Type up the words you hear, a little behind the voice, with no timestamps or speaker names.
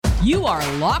You are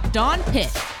Locked On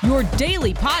Pitt, your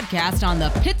daily podcast on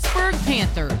the Pittsburgh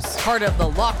Panthers. Part of the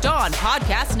Locked On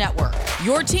Podcast Network,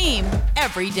 your team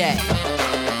every day.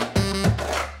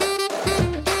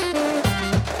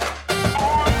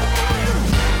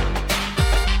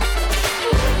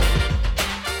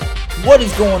 What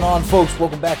is going on, folks?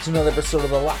 Welcome back to another episode of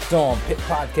the Locked On Pitt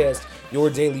Podcast, your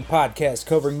daily podcast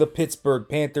covering the Pittsburgh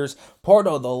Panthers, part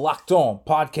of the Locked On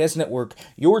Podcast Network,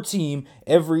 your team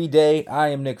every day. I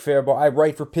am Nick Faribault. I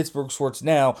write for Pittsburgh Sports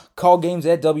Now, call games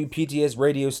at WPTS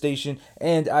radio station,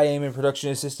 and I am a production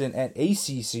assistant at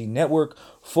ACC Network.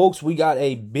 Folks, we got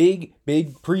a big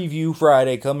preview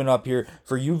Friday coming up here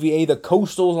for UVA. The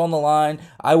Coastal's on the line.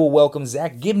 I will welcome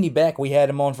Zach Gibney back. We had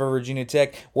him on for Virginia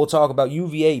Tech. We'll talk about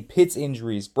UVA, Pitt's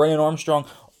injuries, Brennan Armstrong.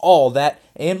 All that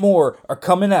and more are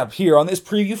coming up here on this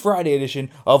Preview Friday edition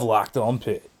of Locked On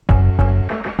Pitt.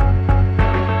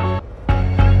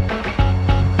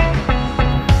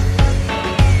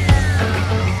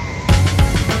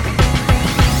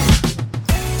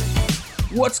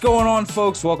 What's going on,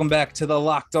 folks? Welcome back to the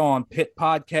Locked On Pitt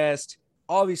podcast.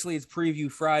 Obviously, it's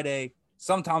Preview Friday.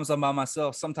 Sometimes I'm by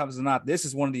myself, sometimes I'm not. This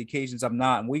is one of the occasions I'm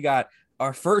not. And we got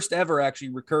our first ever actually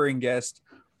recurring guest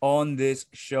on this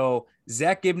show,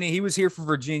 Zach Gibney. He was here for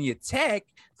Virginia Tech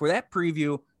for that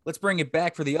preview. Let's bring it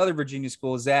back for the other Virginia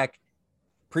school. Zach,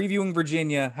 previewing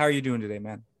Virginia. How are you doing today,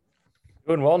 man?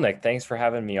 Doing well, Nick. Thanks for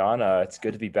having me on. It's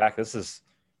good to be back. This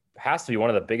has to be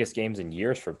one of the biggest games in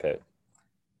years for Pitt.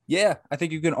 Yeah, I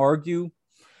think you can argue.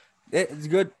 It's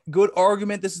good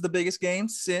argument. This is the biggest game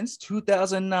since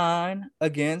 2009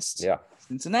 against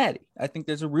Cincinnati. I think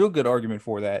there's a real good argument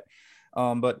for that.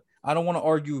 But I don't want to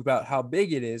argue about how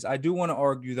big it is. I do want to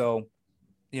argue, though,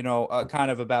 kind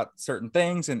of about certain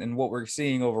things and what we're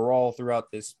seeing overall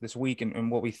throughout this week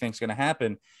and what we think is going to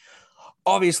happen.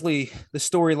 Obviously, the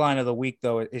storyline of the week,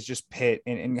 though, is just Pitt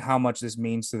and how much this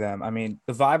means to them. I mean,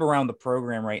 the vibe around the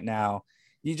program right now,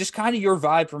 you just kind of your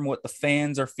vibe from what the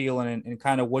fans are feeling and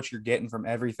kind of what you're getting from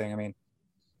everything. I mean,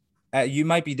 you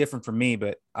might be different from me,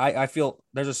 but I feel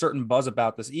there's a certain buzz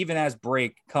about this, even as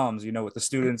break comes, with the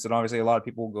students and obviously a lot of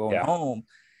people going home.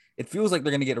 It feels like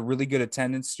they're going to get a really good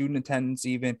attendance, student attendance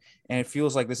even, and it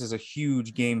feels like this is a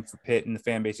huge game for Pitt and the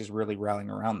fan base is really rallying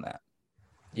around that.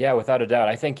 Yeah, without a doubt.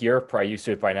 I think you're probably used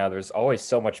to it by now. There's always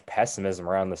so much pessimism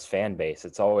around this fan base.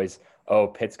 It's always,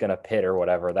 Pitt's going to Pitt or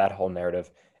whatever, that whole narrative.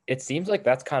 It seems like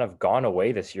that's kind of gone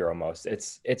away this year almost.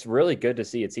 It's really good to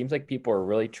see. It seems like people are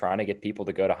really trying to get people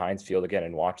to go to Heinz Field again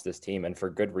and watch this team, and for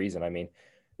good reason. I mean,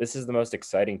 this is the most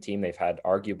exciting team they've had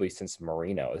arguably since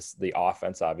Marino. The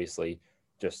offense, obviously,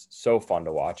 just so fun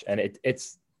to watch. And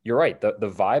it's you're right. The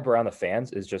vibe around the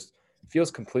fans is just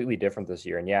feels completely different this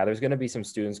year. And yeah, there's going to be some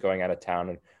students going out of town,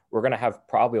 and we're going to have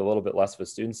probably a little bit less of a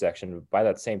student section. But by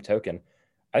that same token,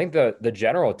 I think the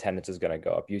general attendance is going to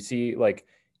go up. You see,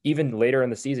 even later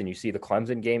in the season, you see the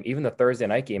Clemson game, even the Thursday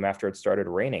night game after it started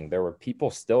raining, there were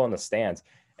people still in the stands.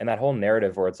 And that whole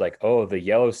narrative where it's like, the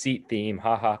yellow seat theme,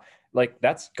 haha,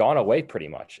 that's gone away pretty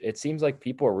much. It seems like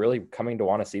people are really coming to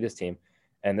want to see this team.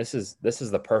 And this is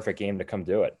the perfect game to come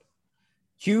do it.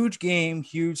 Huge game,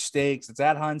 huge stakes. It's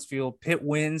at Heinz Field. Pitt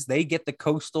wins. They get the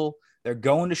Coastal. They're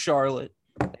going to Charlotte.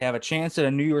 They have a chance at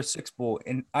a New Year's Six Bowl.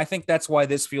 And I think that's why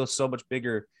this feels so much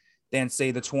bigger than,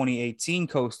 say, the 2018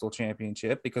 Coastal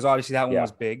Championship, because obviously that one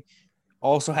was big.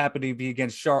 Also happened to be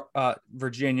against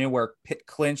Virginia, where Pitt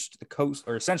clinched the coast,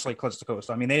 or essentially clinched the coast.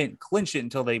 I mean, they didn't clinch it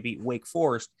until they beat Wake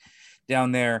Forest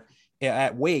down there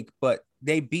at Wake, but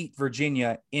they beat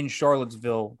Virginia in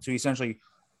Charlottesville to essentially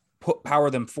power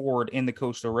them forward in the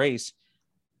Coastal race.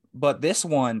 But this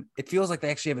one, it feels like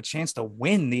they actually have a chance to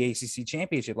win the ACC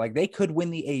championship. Like, they could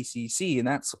win the ACC, and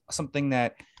that's something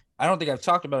that I don't think I've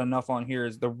talked about enough on here.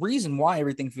 Is the reason why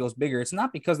everything feels bigger. It's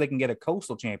not because they can get a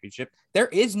Coastal championship. There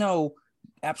is no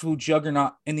absolute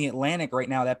juggernaut in the Atlantic right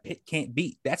now that Pitt can't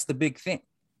beat. That's the big thing.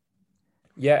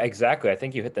 Yeah, exactly. I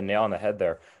think you hit the nail on the head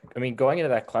there. I mean, going into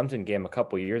that Clemson game a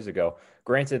couple of years ago,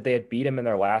 granted they had beat him in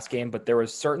their last game, but there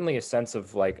was certainly a sense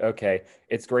of okay,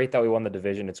 it's great that we won the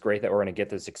division. It's great that we're going to get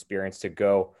this experience to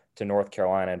go to North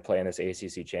Carolina and play in this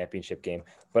ACC championship game.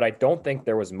 But I don't think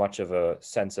there was much of a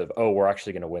sense of, we're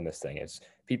actually going to win this thing. It's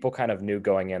people kind of knew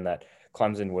going in that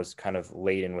Clemson was kind of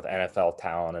laden with NFL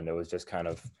talent, and it was just kind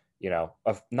of,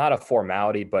 not a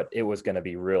formality, but it was going to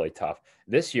be really tough.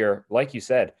 This year, like you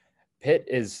said, Pitt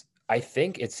is, I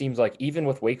think it seems like even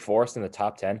with Wake Forest in the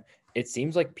top 10, it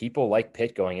seems like people like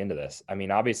Pitt going into this. I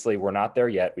mean, obviously we're not there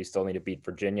yet. We still need to beat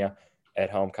Virginia at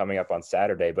home coming up on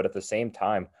Saturday. But at the same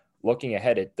time, looking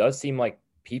ahead, it does seem like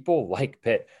people like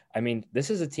Pitt. I mean, this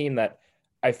is a team that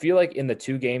I feel like in the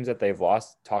two games that they've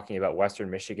lost, talking about Western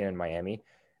Michigan and Miami,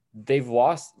 they've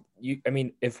lost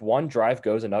if one drive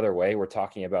goes another way, we're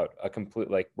talking about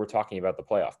we're talking about the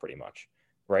playoff pretty much,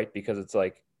 right? Because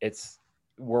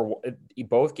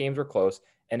both games were close,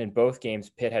 and in both games,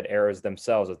 Pitt had errors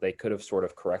themselves that they could have sort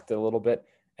of corrected a little bit,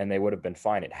 and they would have been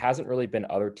fine. It hasn't really been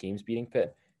other teams beating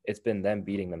Pitt. It's been them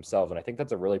beating themselves. And I think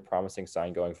that's a really promising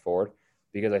sign going forward,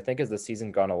 because I think as the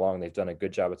season gone along, they've done a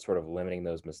good job at sort of limiting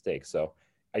those mistakes. So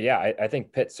I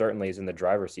think Pitt certainly is in the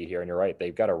driver's seat here. And you're right.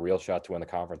 They've got a real shot to win the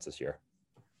conference this year.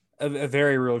 A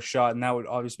very real shot. And that would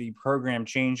obviously be program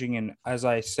changing. And as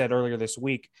I said earlier this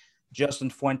week,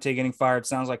 Justin Fuente getting fired.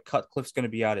 Sounds like Cutcliffe's going to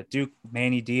be out at Duke.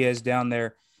 Manny Diaz down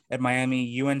there at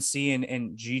Miami. UNC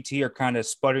and GT are kind of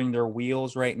sputtering their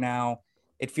wheels right now.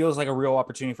 It feels like a real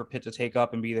opportunity for Pitt to take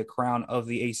up and be the crown of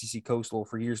the ACC Coastal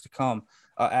for years to come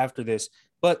after this.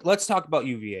 But let's talk about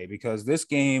UVA, because this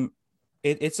game,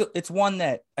 it's one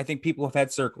that I think people have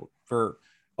had circled for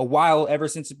a while, ever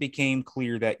since it became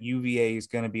clear that UVA is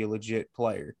going to be a legit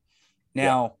player.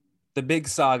 Now, The big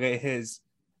saga is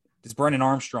does Brennan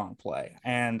Armstrong play?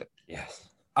 And yes,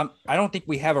 I don't think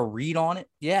we have a read on it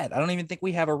yet. I don't even think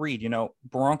we have a read.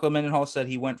 Bronco Mendenhall said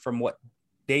he went from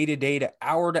day to day to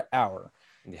hour,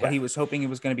 but he was hoping it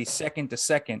was going to be second to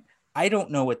second. I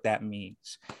don't know what that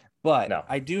means, but no.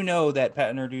 I do know that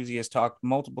Pat Narduzzi has talked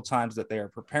multiple times that they are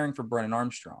preparing for Brennan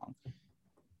Armstrong.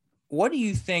 What do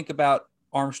you think about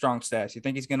Armstrong's stats? You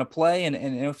think he's going to play? And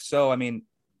if so,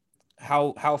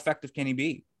 how effective can he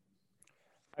be?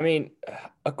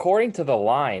 According to the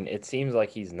line, it seems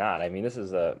like he's not.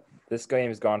 This game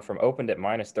has gone from opened at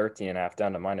minus 13.5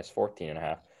 down to minus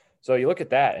 14.5. So you look at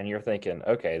that and you're thinking,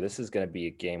 okay, this is going to be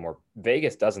a game where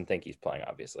Vegas doesn't think he's playing,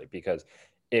 obviously, because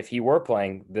if he were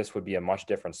playing, this would be a much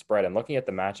different spread. And looking at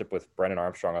the matchup with Brennan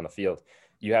Armstrong on the field,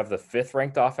 you have the 5th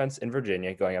ranked offense in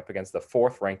Virginia going up against the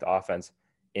 4th ranked offense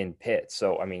in Pitt.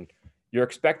 So, you're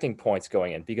expecting points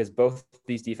going in because both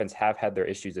these defenses have had their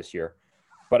issues this year.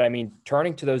 But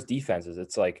turning to those defenses,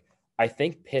 it's like, I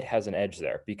think Pitt has an edge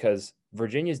there because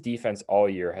Virginia's defense all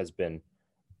year has been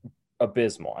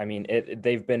abysmal.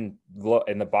 They've been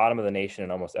in the bottom of the nation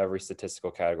in almost every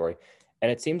statistical category.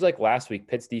 And it seems like last week,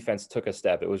 Pitt's defense took a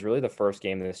step. It was really the first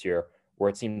game this year where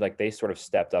it seemed like they sort of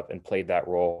stepped up and played that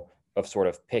role of sort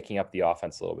of picking up the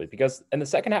offense a little bit. Because in the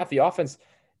second half, the offense,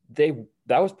 that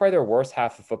was probably their worst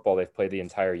half of football they've played the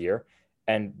entire year.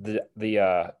 And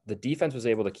the defense was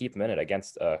able to keep them in it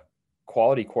against a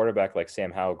quality quarterback like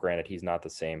Sam Howell. Granted, he's not the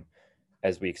same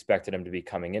as we expected him to be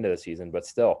coming into the season, but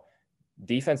still,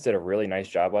 defense did a really nice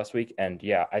job last week. And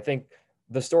I think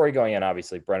the story going in,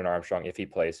 obviously, Brennan Armstrong, if he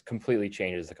plays, completely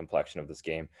changes the complexion of this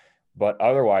game. But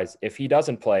otherwise, if he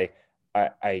doesn't play,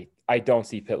 I don't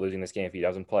see Pitt losing this game if he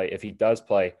doesn't play. If he does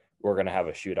play, we're going to have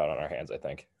a shootout on our hands, I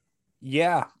think.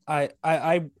 Yeah,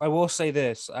 I will say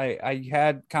this. I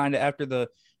had kind of, after the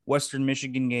Western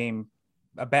Michigan game,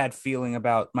 a bad feeling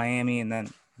about Miami, and then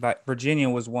Virginia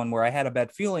was one where I had a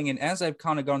bad feeling. And as I've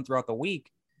kind of gone throughout the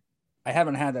week, I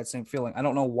haven't had that same feeling. I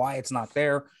don't know why it's not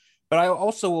there. But I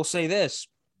also will say this.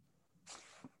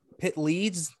 Pitt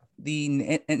leads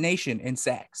the nation in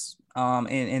sacks,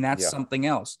 and that's something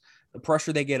else. The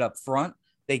pressure they get up front,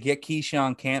 they get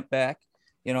Keyshawn Camp back.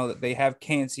 They have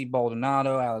Cansey,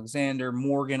 Baldonado, Alexander,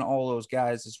 Morgan, all those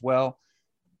guys as well.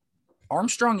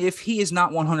 Armstrong, if he is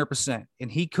not 100%,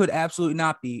 and he could absolutely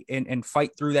not be, and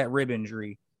fight through that rib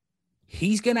injury,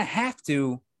 he's going to have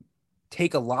to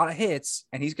take a lot of hits,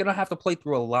 and he's going to have to play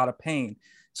through a lot of pain.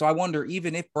 So I wonder,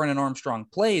 even if Brennan Armstrong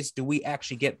plays, do we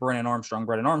actually get Brennan Armstrong?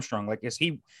 Like, is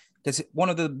he – because one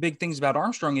of the big things about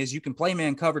Armstrong is you can play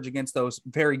man coverage against those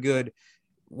very good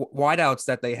wideouts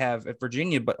that they have at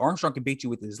Virginia, but Armstrong can beat you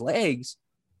with his legs.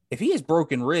 If he has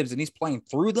broken ribs and he's playing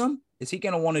through them, is he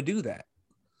going to want to do that?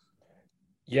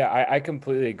 Yeah, I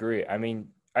completely agree.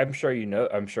 I'm sure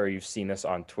you've seen this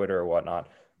on Twitter or whatnot,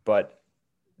 but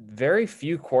very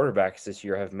few quarterbacks this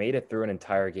year have made it through an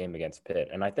entire game against Pitt.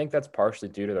 And I think that's partially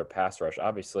due to their pass rush.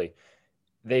 Obviously,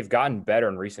 they've gotten better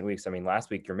in recent weeks.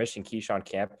 Last week you're missing Keyshawn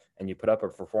Camp and you put up a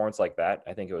performance like that.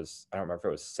 I don't remember if it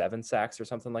was 7 sacks or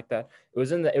something like that. It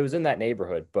was in that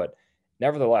neighborhood, but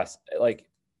nevertheless, like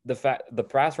the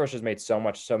pass rush has made so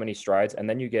many strides. And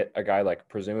then you get a guy like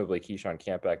presumably Keyshawn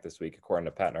Camp back this week, according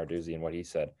to Pat Narduzzi and what he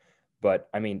said. But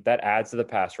that adds to the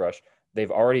pass rush. They've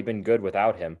already been good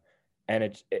without him.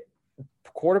 And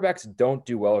quarterbacks don't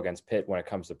do well against Pitt when it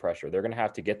comes to pressure. They're going to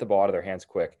have to get the ball out of their hands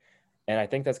quick. And I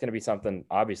think that's going to be something,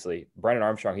 obviously, Brennan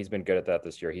Armstrong, he's been good at that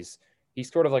this year. He's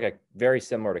sort of like a very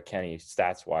similar to Kenny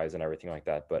stats-wise and everything like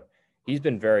that. But he's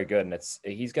been very good, and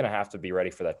he's going to have to be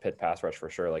ready for that Pitt pass rush for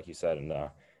sure, like you said. And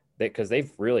because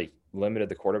they've really limited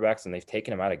the quarterbacks, and they've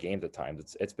taken them out of games at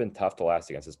times. It's been tough to last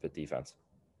against this Pitt defense.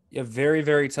 a very,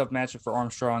 very tough matchup for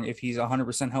Armstrong if he's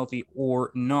 100% healthy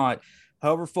or not.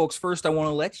 However, folks, first I want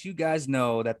to let you guys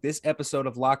know that this episode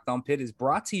of Locked On Pitt is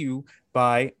brought to you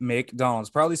by McDonald's.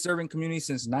 Proudly serving communities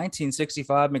since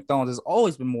 1965, McDonald's has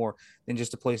always been more than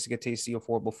just a place to get tasty,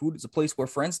 affordable food. It's a place where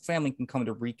friends and family can come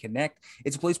to reconnect.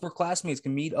 It's a place where classmates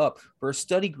can meet up for a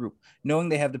study group, knowing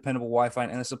they have dependable Wi-Fi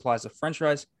and the supplies of French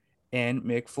fries and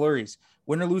McFlurries.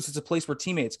 Win or lose, it's a place where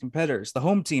teammates, competitors, the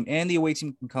home team, and the away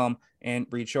team can come and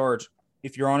recharge.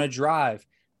 If you're on a drive,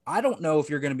 I don't know if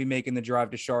you're going to be making the drive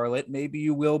to Charlotte. Maybe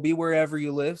you will be wherever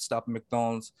you live. Stop at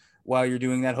McDonald's while you're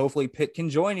doing that. Hopefully, Pitt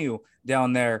can join you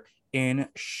down there in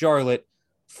Charlotte.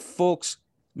 Folks,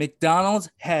 McDonald's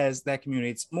has that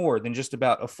community. It's more than just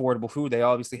about affordable food. They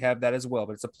obviously have that as well,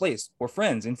 but it's a place where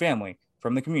friends and family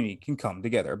from the community can come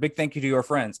together. A big thank you to your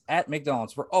friends at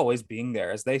McDonald's for always being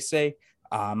there. As they say,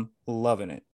 I'm loving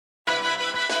it.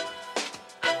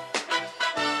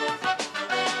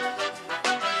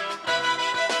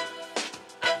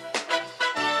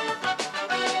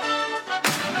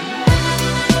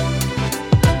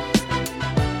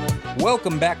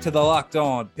 Welcome back to the Locked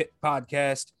On Pitt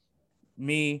podcast.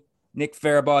 Me, Nick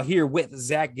Farabaugh, here with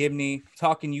Zach Gibney,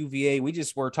 talking UVA. We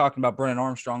just were talking about Brennan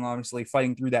Armstrong, obviously,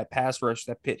 fighting through that pass rush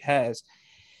that Pitt has.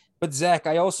 But, Zach,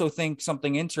 I also think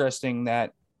something interesting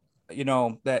that,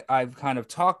 that I've kind of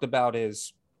talked about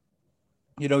is,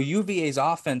 UVA's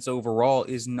offense overall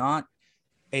is not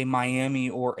a Miami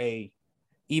or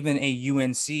even a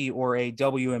UNC or a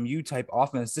WMU type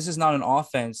offense. This is not an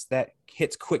offense that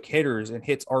hits quick hitters and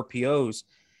hits RPOs.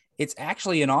 It's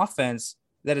actually an offense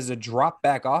that is a drop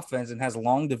back offense and has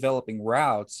long developing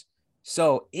routes.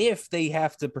 So if they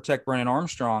have to protect Brennan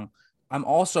Armstrong, I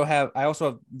also have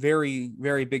very,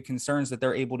 very big concerns that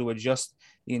they're able to adjust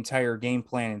the entire game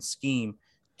plan and scheme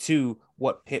to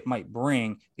what Pitt might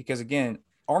bring. Because again,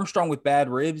 Armstrong with bad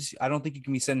ribs, I don't think you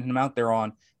can be sending him out there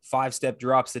on 5-step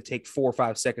drops that take 4 or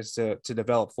 5 seconds to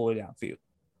develop fully downfield.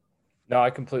 No,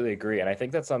 I completely agree. And I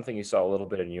think that's something you saw a little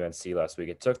bit in UNC last week.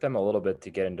 It took them a little bit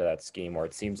to get into that scheme where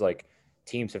it seems like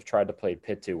teams have tried to play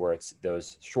Pitt to, where it's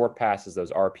those short passes,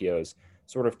 those RPOs,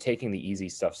 sort of taking the easy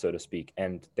stuff, so to speak.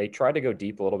 And they tried to go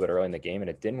deep a little bit early in the game, and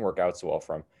it didn't work out so well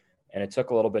for them. And it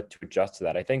took a little bit to adjust to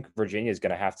that. I think Virginia is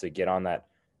going to have to get on that.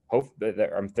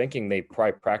 I'm thinking they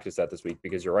probably practice that this week,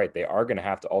 because you're right. They are going to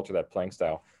have to alter that playing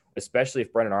style, especially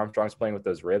if Brennan Armstrong's playing with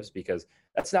those ribs, because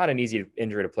that's not an easy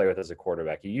injury to play with as a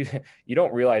quarterback. You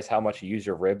don't realize how much you use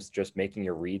your ribs just making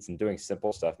your reads and doing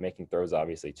simple stuff, making throws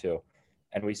obviously too.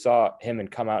 And we saw him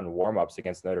come out in warm-ups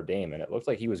against Notre Dame, and it looked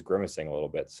like he was grimacing a little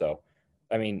bit. So,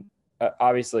 I mean,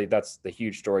 obviously that's the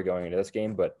huge story going into this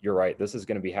game, but you're right. This is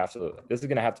going to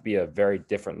have to be a very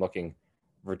different looking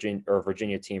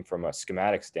Virginia team from a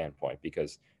schematic standpoint,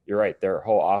 because you're right. Their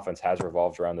whole offense has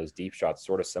revolved around those deep shots,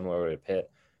 sort of similar to Pitt.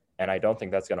 And I don't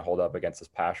think that's going to hold up against this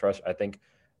pass rush. I think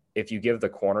if you give the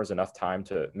corners enough time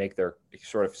to make their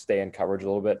sort of stay in coverage a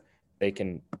little bit, they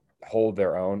can hold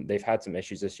their own. They've had some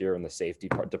issues this year in the safety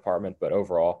department, but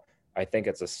overall, I think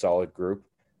it's a solid group.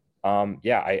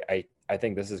 I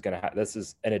think this is this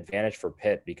is an advantage for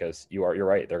Pitt, because you're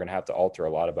right. They're going to have to alter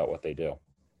a lot about what they do.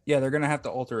 Yeah, they're going to have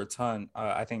to alter a ton.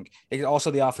 I think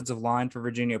also the offensive line for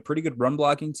Virginia, a pretty good run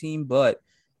blocking team, but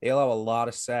they allow a lot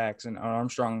of sacks, and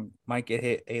Armstrong might get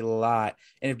hit a lot.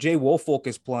 And if Jay Woolfolk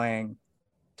is playing,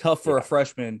 tough for a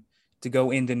freshman to go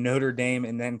into Notre Dame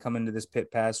and then come into this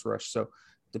Pitt pass rush. So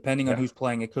depending on who's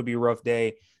playing, it could be a rough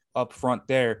day up front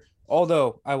there.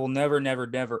 Although I will never,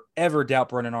 ever doubt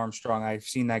Brennan Armstrong. I've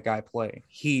seen that guy play.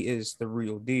 He is the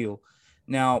real deal.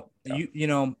 Now,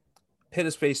 Pitt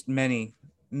has faced many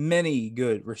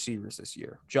good receivers this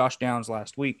year. Josh Downs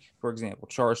last week, for example,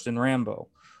 Charleston Rambo,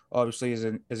 obviously is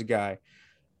a guy.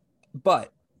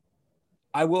 But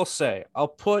I will say, I'll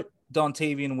put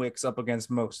Dontavian Wicks up against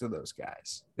most of those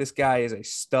guys. This guy is a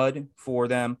stud for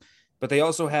them. But they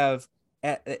also have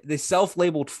the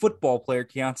self-labeled football player,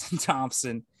 Keontae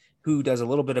Thompson, who does a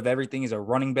little bit of everything. He's a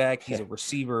running back. He's a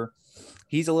receiver.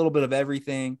 He's a little bit of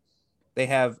everything. They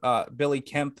have Billy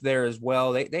Kemp there as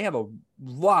well. They have a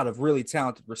lot of really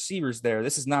talented receivers there.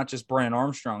 This is not just Brennan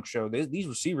Armstrong's show. These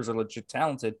receivers are legit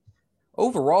talented.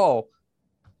 Overall,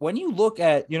 when you look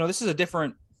at, this is a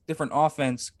different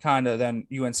offense kind of than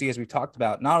UNC, as we talked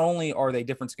about. Not only are they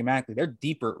different schematically, they're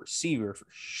deeper at receiver for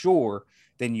sure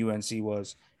than UNC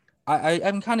was.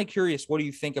 I'm kind of curious, what do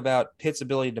you think about Pitt's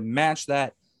ability to match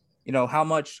that? How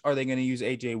much are they going to use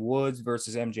AJ Woods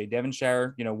versus MJ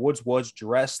Devonshire? Woods was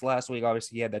dressed last week.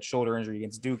 Obviously, he had that shoulder injury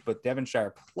against Duke, but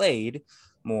Devonshire played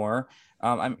more.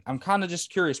 I'm kind of just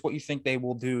curious what you think they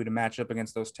will do to match up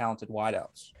against those talented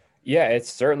wideouts. Yeah,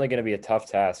 it's certainly going to be a tough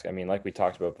task. I mean, like we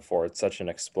talked about before, it's such an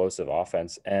explosive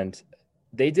offense, and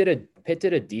Pitt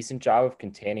did a decent job of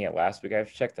containing it last week. I have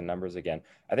to check the numbers again.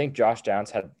 I think Josh Downs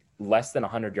had less than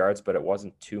 100 yards, but it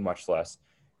wasn't too much less.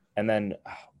 And then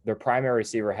their primary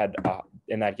receiver had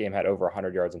in that game had over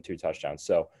 100 yards and 2 touchdowns.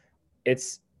 So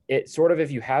it's sort of, if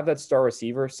you have that star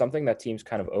receiver, something that teams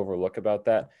kind of overlook about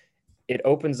that, it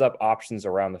opens up options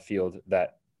around the field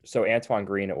that. So Antoine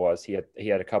Green, he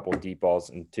had a couple of deep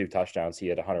balls and 2 touchdowns. He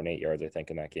had 108 yards, I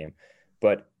think, in that game.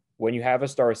 But when you have a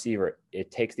star receiver, it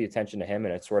takes the attention to him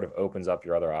and it sort of opens up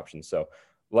your other options. So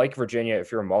like Virginia,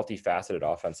 if you're a multifaceted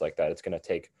offense like that,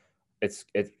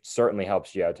 it certainly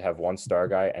helps you out to have one star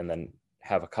guy and then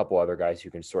have a couple other guys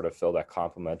who can sort of fill that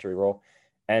complementary role.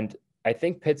 And I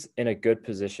think Pitt's in a good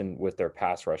position with their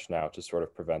pass rush now to sort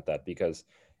of prevent that, because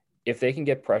if they can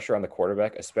get pressure on the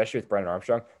quarterback, especially with Brennan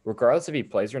Armstrong, regardless if he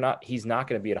plays or not, he's not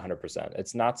going to be at 100%.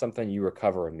 It's not something you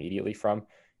recover immediately from.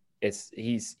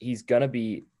 He's going to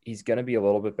be a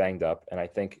little bit banged up. And I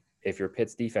think if you're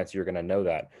Pitt's defense, you're going to know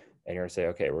that. And you're going to say,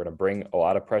 okay, we're going to bring a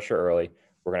lot of pressure early.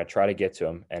 We're going to try to get to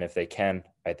him. And if they can,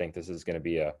 I think this is going to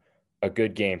be a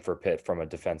good game for Pitt from a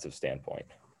defensive standpoint.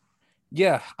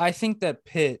 Yeah, I think that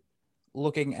Pitt,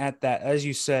 looking at that, as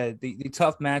you said, the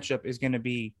tough matchup is going to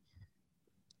be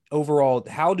overall,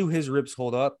 how do his ribs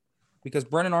hold up? Because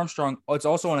Brennan Armstrong, it's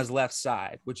also on his left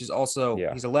side, which is also,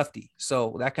 he's a lefty.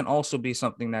 So that can also be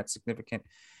something that's significant.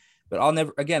 But I'll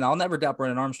never doubt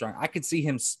Brennan Armstrong. I could see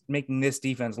him making this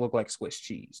defense look like Swiss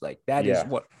cheese. Like that is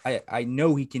what I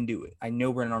know he can do it. I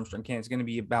know Brennan Armstrong can. It's going to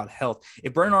be about health.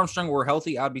 If Brennan Armstrong were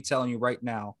healthy, I'd be telling you right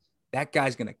now, that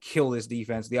guy's going to kill this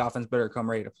defense. The offense better come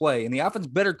ready to play. And the offense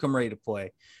better come ready to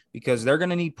play because they're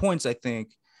going to need points, I think,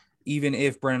 even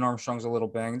if Brennan Armstrong's a little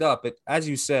banged up. But as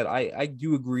you said, I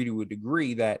do agree to a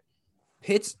degree that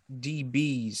Pitt's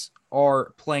DBs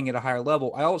are playing at a higher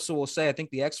level. I also will say I think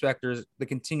the X factor is the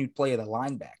continued play of the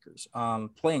linebackers,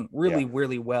 playing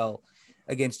really well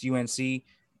against UNC.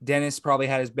 Dennis probably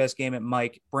had his best game at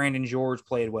Mike. Brandon George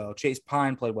played well. Chase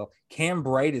Pine played well. Cam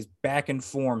Bright is back in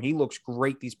form. He looks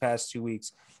great these past 2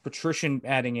 weeks. Patrician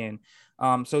adding in.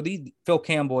 Phil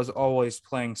Campbell is always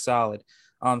playing solid.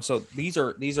 So these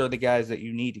are the guys that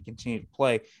you need to continue to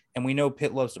play. And we know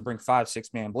Pitt loves to bring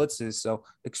 5-6 man blitzes. So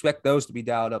expect those to be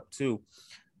dialed up too.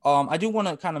 I do want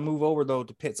to kind of move over though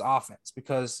to Pitt's offense,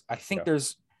 because I think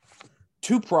there's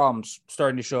 2 problems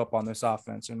starting to show up on this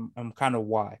offense and kind of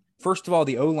why. First of all,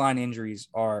 the O-line injuries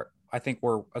were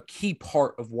a key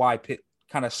part of why Pitt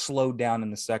kind of slowed down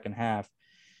in the second half,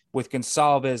 with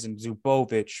Gonsalves and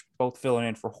Zubovic both filling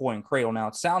in for Hoy and Cradle. Now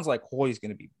it sounds like Hoy's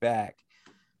going to be back,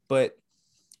 but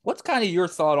what's kind of your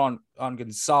thought on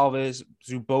Gonsalves,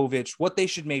 Zubovic, what they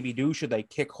should maybe do? Should they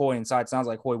kick Hoy inside? Sounds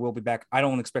like Hoy will be back. I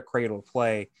don't expect Cradle to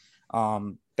play.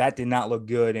 That did not look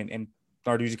good, and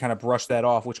Narduzzi kind of brushed that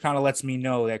off, which kind of lets me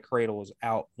know that Cradle is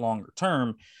out longer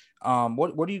term.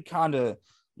 What do you kind of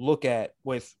look at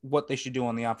with what they should do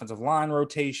on the offensive line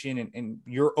rotation and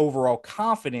your overall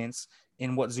confidence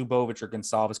in what Zubovic or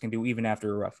Gonsalves can do even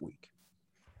after a rough week?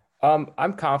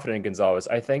 I'm confident in Gonsalves.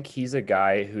 I think he's a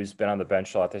guy who's been on the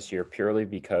bench a lot this year purely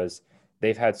because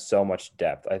they've had so much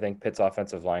depth. I think Pitt's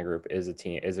offensive line group is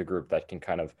a group that can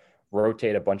kind of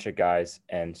rotate a bunch of guys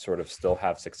and sort of still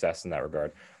have success in that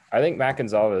regard. I think Matt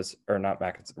Gonsalves,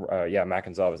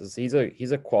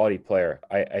 he's a quality player.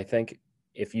 I think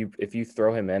if you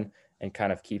throw him in and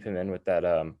kind of keep him in with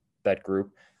that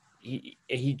group, he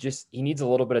needs a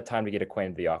little bit of time to get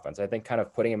acquainted with the offense. I think kind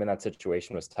of putting him in that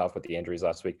situation was tough with the injuries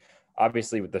last week.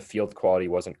 Obviously, with the field quality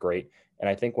wasn't great. And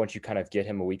I think once you kind of get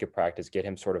him a week of practice, get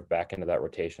him sort of back into that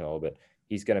rotation a little bit,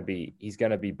 he's gonna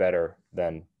be better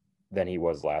than he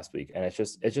was last week. And it's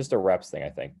just a reps thing, I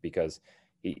think, because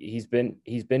he's been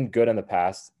good in the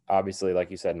past. Obviously,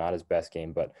 like you said, not his best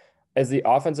game, but as the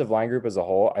offensive line group as a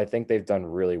whole, I think they've done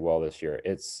really well this year.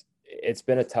 It's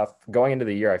been a tough going into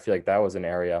the year. I feel like that was an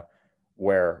area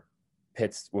where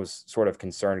Pitts was sort of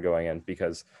concerned going in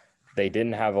because they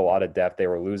didn't have a lot of depth. They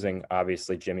were losing,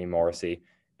 obviously, Jimmy Morrissey,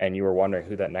 and you were wondering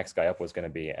who that next guy up was going to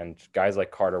be. And guys like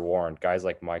Carter Warren, guys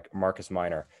like Marcus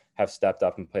Minor have stepped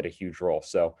up and played a huge role.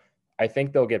 So I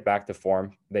think they'll get back to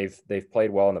form. They've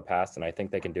played well in the past, and I think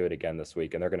they can do it again this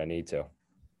week, and they're going to need to.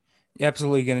 You're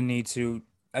absolutely going to need to.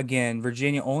 Again,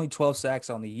 Virginia only 12 sacks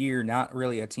on the year, not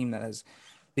really a team that has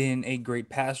been a great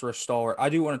pass rush stalwart. I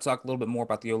do want to talk a little bit more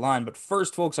about the O-line, but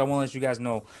first, folks, I want to let you guys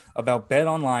know about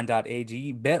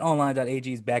betonline.ag.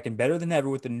 Betonline.ag is back and better than ever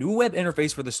with the new web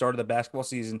interface for the start of the basketball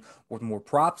season with more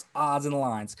props, odds, and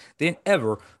lines than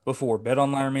ever before.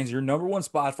 BetOnline remains your number one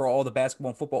spot for all the basketball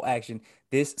and football action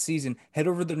this season. Head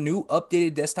over to the new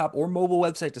updated desktop or mobile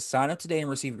website to sign up today and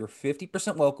receive your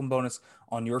 50% welcome bonus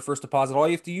on your first deposit. All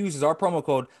you have to use is our promo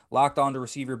code Locked On to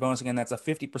receive your bonus. Again, that's a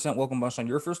 50% welcome bonus on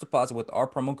your first deposit with our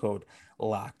promo code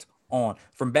Locked On.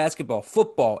 From basketball,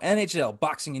 football, NHL,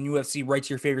 boxing, and UFC, right to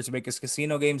your favorites Vegas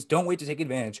casino games. Don't wait to take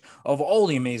advantage of all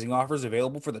the amazing offers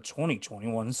available for the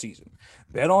 2021 season.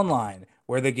 Bet online,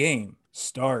 where the game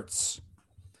starts.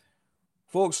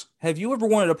 Folks, have you ever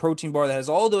wanted a protein bar that has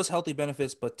all those healthy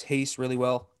benefits but tastes really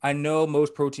well? I know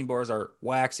most protein bars are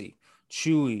waxy,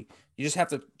 chewy. You just have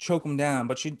to choke them down,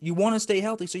 but you want to stay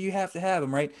healthy, so you have to have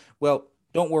them, right? Well,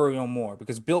 don't worry no more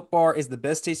because Built Bar is the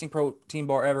best tasting protein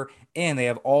bar ever, and they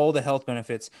have all the health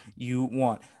benefits you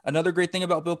want. Another great thing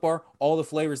about Built Bar, all the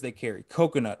flavors they carry: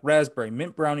 coconut, raspberry,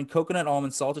 mint brownie, coconut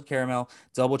almond, salted caramel,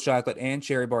 double chocolate, and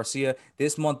cherry barcia.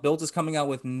 This month, Built is coming out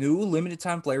with new limited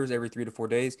time flavors every 3 to 4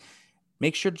 days.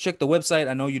 Make sure to check the website.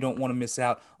 I know you don't want to miss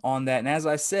out on that. And as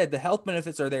I said, the health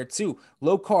benefits are there too.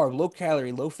 Low carb, low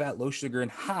calorie, low fat, low sugar,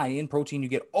 and high in protein. You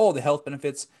get all the health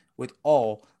benefits with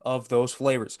all of those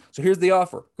flavors. So here's the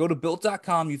offer. Go to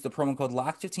Built.com, use the promo code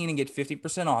LOCK15 and get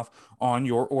 50% off on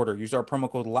your order. Use our promo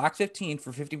code LOCK15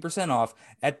 for 50% off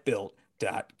at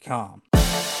Built.com.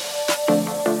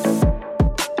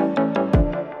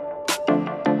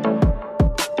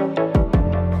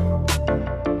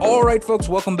 All right, folks,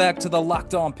 welcome back to the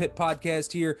Locked On Pitt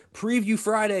podcast here. Preview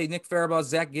Friday, Nick Farabaugh,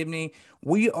 Zach Gibney.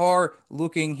 We are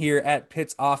looking here at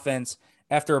Pitt's offense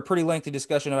after a pretty lengthy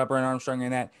discussion about Brennan Armstrong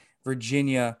and that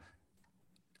Virginia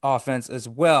offense as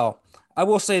well. I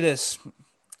will say this.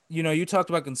 You know, you talked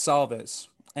about Gonsalves,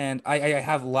 and I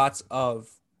have lots of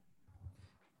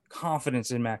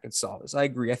confidence in Matt Gonsalves. I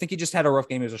agree. I think he just had a rough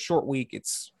game. It was a short week.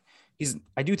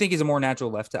 I do think he's a more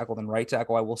natural left tackle than right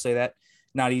tackle. I will say that.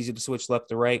 Not easy to switch left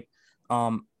to right.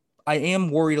 I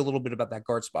am worried a little bit about that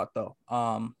guard spot, though.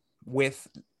 With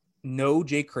no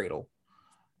Jay Cradle,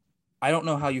 I don't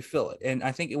know how you fill it. And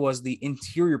I think it was the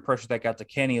interior pressure that got to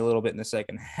Kenny a little bit in the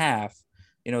second half.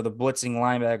 You know, the blitzing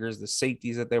linebackers, the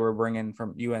safeties that they were bringing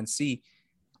from UNC.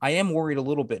 I am worried a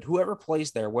little bit. Whoever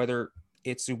plays there, whether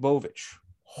it's Zubovic,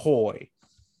 Hoy,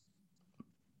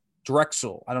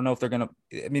 Drexel, I don't know if they're going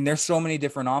to – I mean, there's so many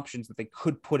different options that they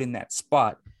could put in that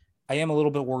spot. I am a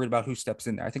little bit worried about who steps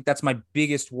in there. I think that's my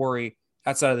biggest worry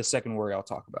outside of the second worry I'll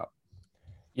talk about.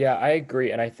 Yeah, I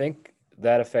agree. And I think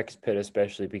that affects Pitt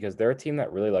especially because they're a team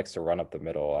that really likes to run up the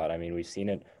middle a lot. I mean, we've seen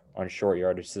it on short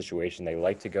yardage situation. They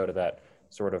like to go to that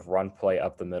sort of run play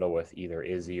up the middle with either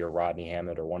Izzy or Rodney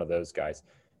Hammond or one of those guys.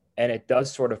 And it does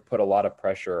sort of put a lot of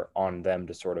pressure on them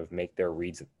to sort of make their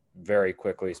reads very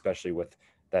quickly, especially with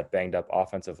that banged up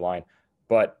offensive line.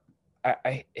 But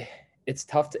it's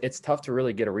tough to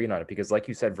really get a read on it because, like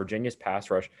you said, Virginia's pass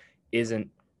rush isn't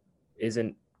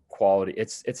quality.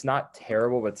 It's not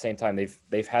terrible, but at the same time,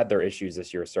 they've had their issues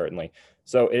this year, certainly.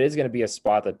 So it is going to be a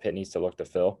spot that Pitt needs to look to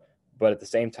fill. But at the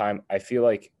same time, I feel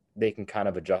like they can kind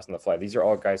of adjust on the fly. These are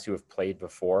all guys who have played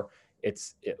before.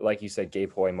 Like you said,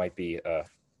 Gabe Hoy might be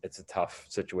it's a tough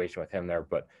situation with him there,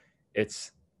 but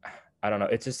I don't know.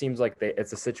 It just seems like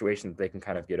it's a situation that they can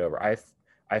kind of get over.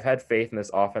 I've had faith in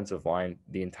this offensive line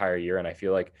the entire year, and I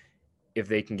feel like if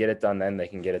they can get it done then, they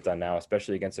can get it done now,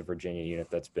 especially against a Virginia unit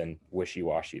that's been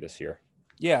wishy-washy this year.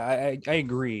 Yeah, I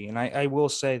agree, and I will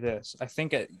say this. I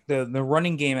think the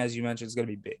running game, as you mentioned, is going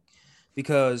to be big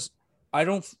because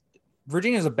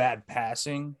Virginia's a bad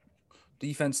passing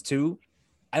defense too.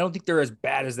 I don't think they're as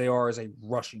bad as they are as a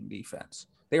rushing defense.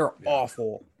 They are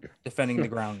awful defending the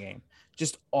ground game.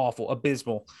 Just awful,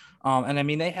 abysmal. And I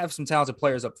mean, they have some talented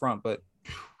players up front, but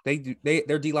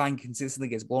their D-line consistently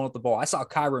gets blown up the ball. I saw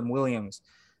Kyron Williams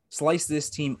slice this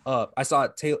team up. I saw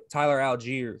Tyler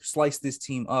Algier slice this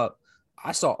team up.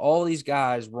 I saw all these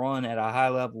guys run at a high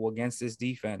level against this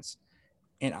defense.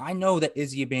 And I know that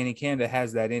Izzy Abanikanda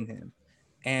has that in him.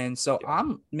 And so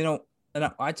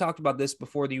and I talked about this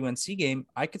before the UNC game.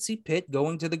 I could see Pitt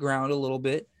going to the ground a little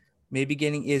bit, maybe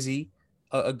getting Izzy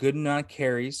a good amount of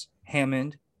carries,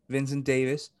 Hammond, Vincent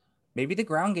Davis. Maybe the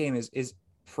ground game is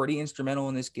pretty instrumental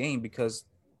in this game because,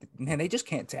 man, they just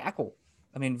can't tackle.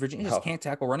 I mean, Virginia just can't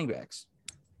tackle running backs.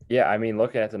 Yeah, I mean,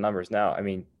 looking at the numbers now, I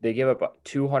mean, they give up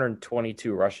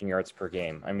 222 rushing yards per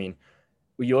game. I mean,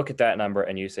 you look at that number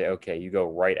and you say, okay, you go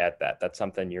right at that. That's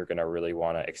something you're going to really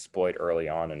want to exploit early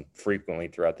on and frequently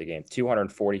throughout the game.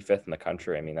 245th in the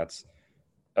country. I mean, that's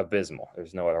abysmal.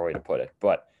 There's no other way to put it.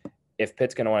 But if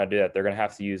Pitt's going to want to do that, they're going to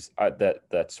have to use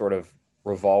that sort of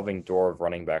revolving door of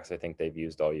running backs I think they've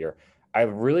used all year. I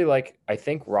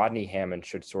think Rodney Hammond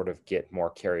should sort of get more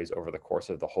carries over the course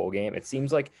of the whole game. It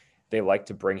seems like they like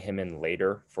to bring him in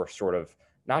later for sort of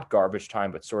not garbage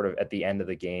time, but sort of at the end of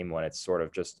the game when it's sort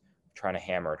of just trying to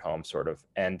hammer it home sort of.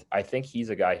 And I think he's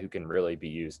a guy who can really be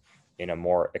used in a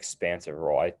more expansive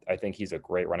role. I think he's a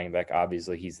great running back.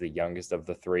 Obviously, he's the youngest of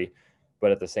the three,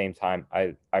 but at the same time,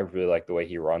 I really like the way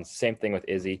he runs. Same thing with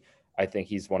Izzy. I think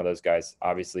he's one of those guys,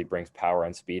 obviously brings power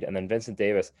and speed. And then Vincent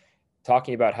Davis,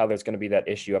 talking about how there's going to be that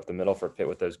issue up the middle for Pitt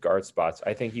with those guard spots.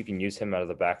 I think you can use him out of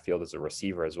the backfield as a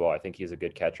receiver as well. I think he's a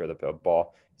good catcher of the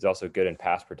ball. He's also good in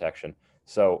pass protection.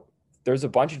 So there's a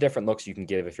bunch of different looks you can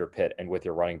give if you're Pitt and with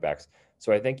your running backs.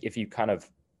 So I think if you kind of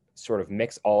sort of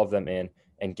mix all of them in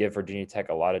and give Virginia Tech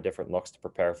a lot of different looks to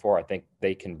prepare for, I think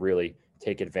they can really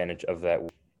take advantage of that.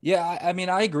 Yeah, I mean,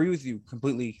 I agree with you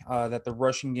completely that the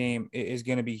rushing game is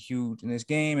going to be huge in this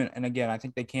game. And again, I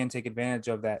think they can take advantage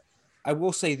of that. I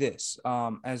will say this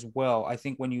as well. I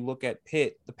think when you look at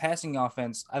Pitt, the passing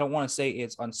offense, I don't want to say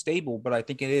it's unstable, but I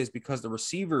think it is because the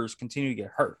receivers continue to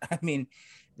get hurt. I mean,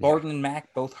 Barton and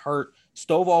Mack both hurt.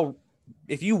 Stovall,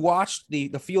 if you watch the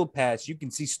field pass, you can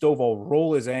see Stovall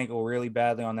roll his ankle really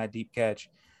badly on that deep catch.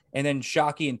 And then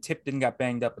Shockey and Tipton got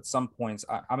banged up at some points.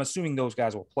 I'm assuming those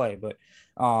guys will play, but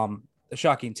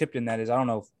Shockey and Tipton, that is, I don't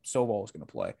know if Stovall is going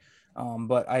to play.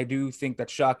 But I do think that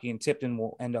Shockey and Tipton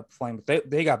will end up playing, but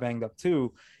they got banged up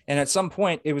too. And at some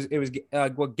point, it was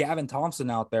Gavin Thompson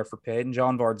out there for Pitt and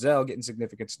John Vardzell getting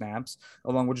significant snaps,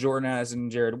 along with Jordan Addison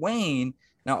and Jared Wayne.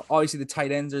 Now, obviously, the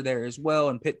tight ends are there as well,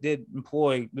 and Pitt did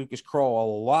employ Lucas Krull a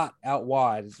lot out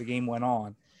wide as the game went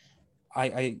on.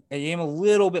 I am a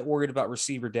little bit worried about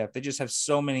receiver depth. They just have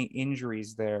so many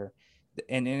injuries there,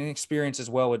 and inexperience as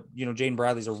well. With Jaden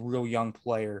Bradley's a real young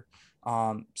player.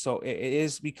 So it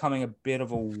is becoming a bit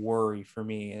of a worry for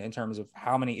me in terms of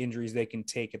how many injuries they can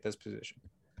take at this position.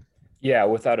 Yeah,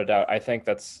 without a doubt. I think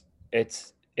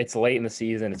it's late in the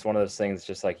season. It's one of those things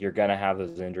just like you're going to have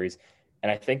those injuries. And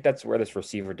I think that's where this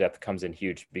receiver depth comes in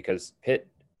huge because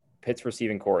Pitt's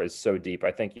receiving core is so deep.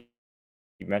 I think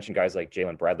you mentioned guys like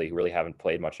Jalen Bradley who really haven't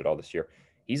played much at all this year.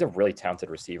 He's a really talented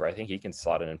receiver. I think he can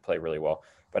slot in and play really well.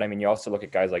 But I mean, you also look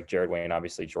at guys like Jared Wayne,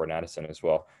 obviously Jordan Addison as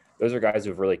well. Those are guys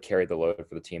who've really carried the load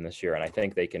for the team this year. And I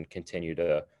think they can continue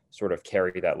to sort of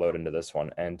carry that load into this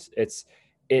one. And it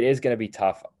is going to be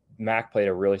tough. Mack played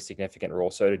a really significant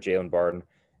role. So did Jalen Barton.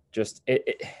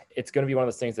 It's going to be one of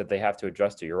those things that they have to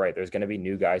adjust to. You're right. There's going to be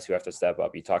new guys who have to step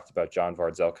up. You talked about John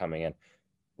Vardzell coming in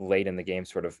late in the game,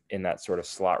 sort of in that sort of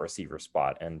slot receiver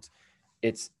spot. And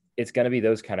it's going to be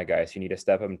those kind of guys who need to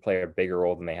step up and play a bigger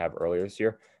role than they have earlier this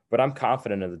year. But I'm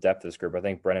confident in the depth of this group. I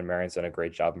think Brennan Marion's done a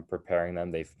great job in preparing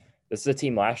them. This is a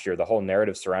team last year. The whole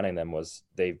narrative surrounding them was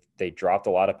they dropped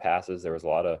a lot of passes. There was a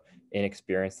lot of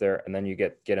inexperience there. And then you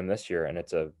get them this year, and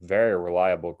it's a very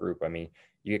reliable group. I mean,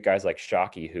 you get guys like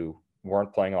Shockey who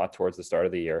weren't playing a lot towards the start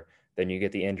of the year. Then you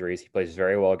get the injuries. He plays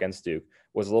very well against Duke,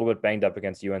 was a little bit banged up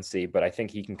against UNC, but I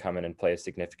think he can come in and play a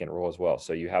significant role as well.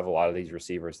 So you have a lot of these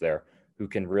receivers there who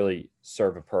can really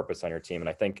serve a purpose on your team. And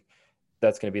I think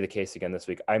that's going to be the case again this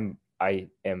week. I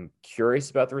am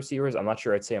curious about the receivers. I'm not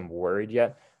sure I'd say I'm worried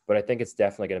yet, but I think it's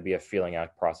definitely going to be a feeling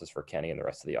out process for Kenny and the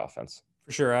rest of the offense.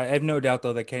 For sure. I have no doubt,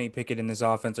 though, that Kenny Pickett and this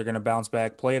offense are going to bounce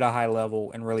back, play at a high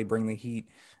level, and really bring the heat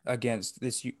against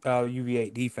this UVA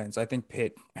defense. I think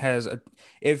Pitt has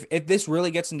if this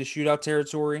really gets into shootout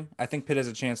territory, I think Pitt has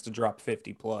a chance to drop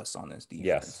 50 plus on this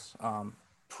defense. Yes.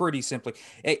 Pretty simply.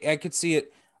 I could see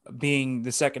it being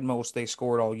the second most they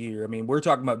scored all year. I mean, we're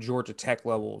talking about Georgia Tech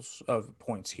levels of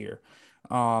points here.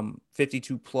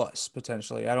 52 plus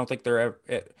potentially. I don't think they're ever,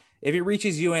 if it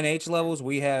reaches UNH levels,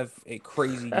 we have a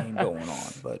crazy game going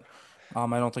on, but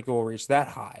I don't think it will reach that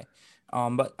high.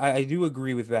 But I do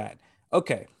agree with that.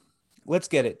 Okay, let's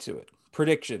get to it.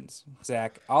 Predictions,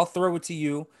 Zach. I'll throw it to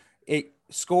you.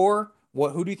 Score.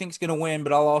 Who do you think is going to win?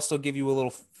 But I'll also give you a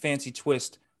little fancy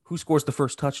twist. Who scores the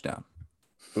first touchdown?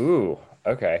 Ooh,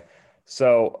 okay.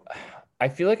 So I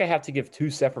feel like I have to give two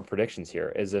separate predictions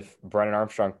here, as if Brennan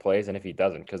Armstrong plays and if he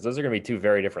doesn't, because those are going to be two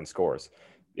very different scores.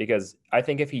 Because I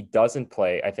think if he doesn't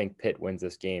play, I think Pitt wins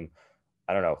this game.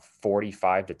 I don't know,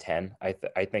 45-10.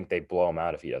 I think they blow him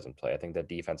out if he doesn't play. I think the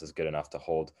defense is good enough to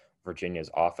hold Virginia's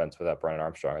offense without Brennan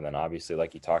Armstrong. And then obviously,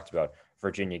 like you talked about,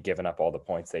 Virginia giving up all the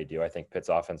points they do. I think Pitt's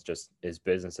offense just is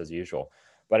business as usual.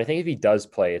 But I think if he does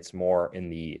play, it's more in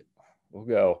we'll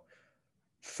go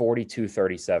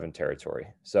 42-37 territory.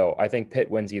 So I think Pitt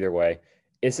wins either way.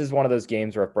 This is one of those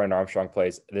games where if Brennan Armstrong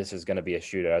plays, this is going to be a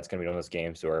shootout. It's going to be one of those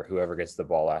games where whoever gets the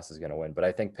ball last is going to win. But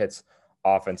I think Pitt's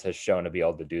offense has shown to be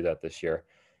able to do that this year.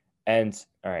 And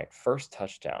all right, first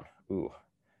touchdown. Ooh,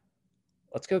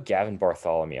 let's go Gavin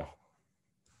Bartholomew.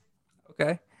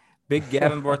 Okay, big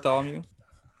Gavin Bartholomew,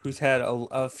 who's had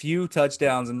a few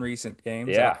touchdowns in recent games.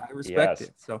 Yeah, I respect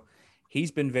it. So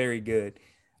he's been very good.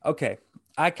 Okay,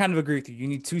 I kind of agree with you. You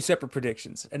need two separate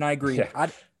predictions, and I agree. Yeah.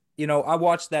 I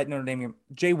watched that Notre Dame game.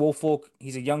 Jay Woolfolk,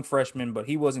 he's a young freshman, but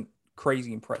he wasn't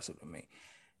crazy impressive to me.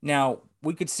 Now,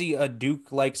 we could see a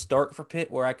Duke-like start for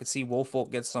Pitt where I could see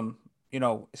Woolfolk get some,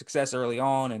 success early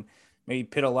on, and maybe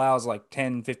Pitt allows like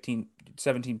 10, 15,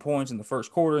 17 points in the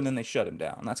first quarter, and then they shut him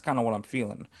down. That's kind of what I'm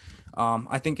feeling.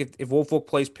 I think if Woolfolk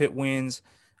plays, Pitt wins.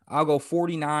 I'll go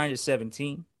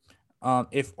 49-17.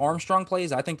 If Armstrong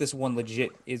plays, I think this one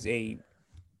legit is a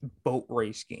boat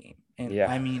race game, and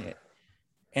I mean it.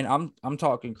 And I'm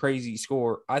talking crazy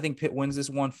score. I think Pitt wins this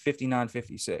one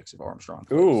 59-56 if Armstrong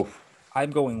plays. Ooh. I'm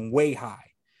going way high.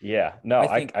 Yeah. No,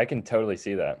 I can totally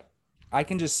see that. I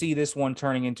can just see this one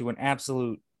turning into an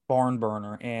absolute barn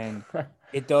burner, and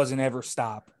it doesn't ever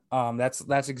stop.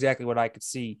 That's exactly what I could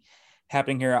see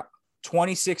happening here.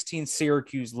 2016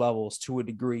 Syracuse levels to a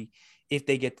degree if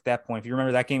they get to that point. If you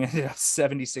remember, that game ended up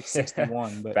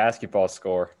 76-61. But basketball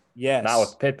score. Yes. Not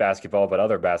with Pitt basketball, but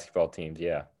other basketball teams,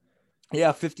 yeah.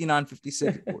 Yeah,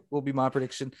 59-56 will be my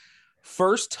prediction.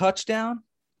 First touchdown,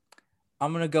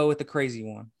 I'm going to go with the crazy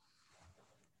one.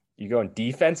 You going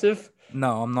defensive?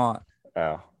 No, I'm not.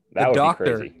 Oh, that would be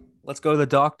crazy. Let's go to the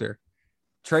doctor.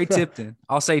 Trey Tipton.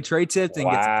 I'll say Trey Tipton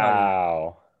gets a touchdown.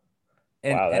 Wow,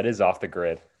 that is off the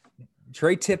grid.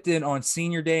 Trey Tipton on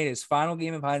senior day in his final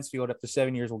game of Heinz Field after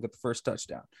 7 years will get the first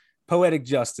touchdown. Poetic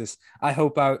justice. I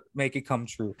hope I make it come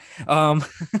true. All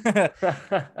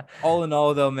in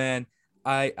all, though, man,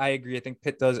 I agree. I think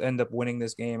Pitt does end up winning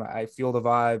this game. I feel the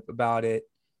vibe about it.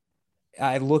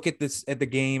 I look at the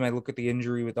game. I look at the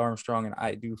injury with Armstrong, and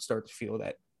I do start to feel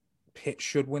that Pitt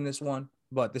should win this one.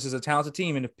 But this is a talented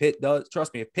team, and if Pitt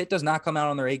does not come out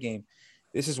on their A game,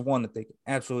 this is one that they can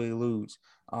absolutely lose,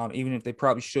 even if they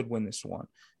probably should win this one.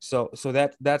 So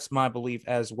that's my belief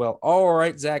as well. All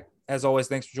right, Zach, as always,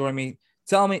 thanks for joining me.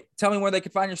 Tell me where they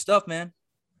can find your stuff, man.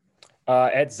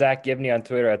 At Zach Gibney on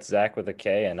Twitter, at Zach with a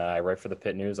K, and I write for the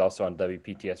Pitt News, also on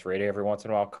WPTS Radio every once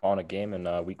in a while, calling a game, and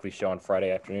a weekly show on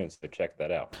Friday afternoons, so check that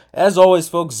out. As always,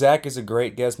 folks, Zach is a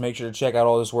great guest. Make sure to check out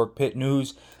all this work, Pitt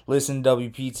News, listen to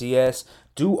WPTS,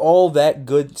 do all that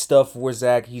good stuff for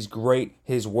Zach. He's great.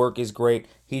 His work is great.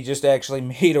 He just actually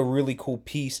made a really cool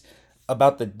piece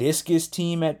about the discus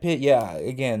team at Pitt. Yeah,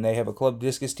 again, they have a club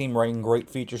discus team writing great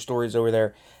feature stories over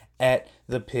there at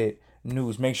the Pitt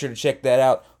News. Make sure to check that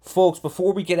out. Folks,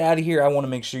 before we get out of here, I want to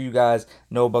make sure you guys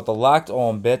know about the Locked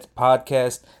On Bets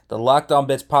podcast. The Locked On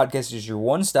Bets podcast is your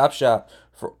one-stop shop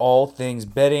for all things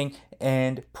betting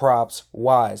and props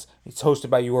wise. It's hosted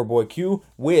by your boy Q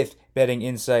with betting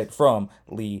insight from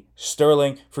Lee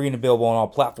Sterling. Free and available on all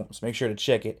platforms. Make sure to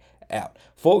check it out.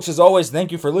 Folks, as always,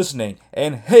 thank you for listening,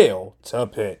 and hail to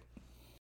Pitt.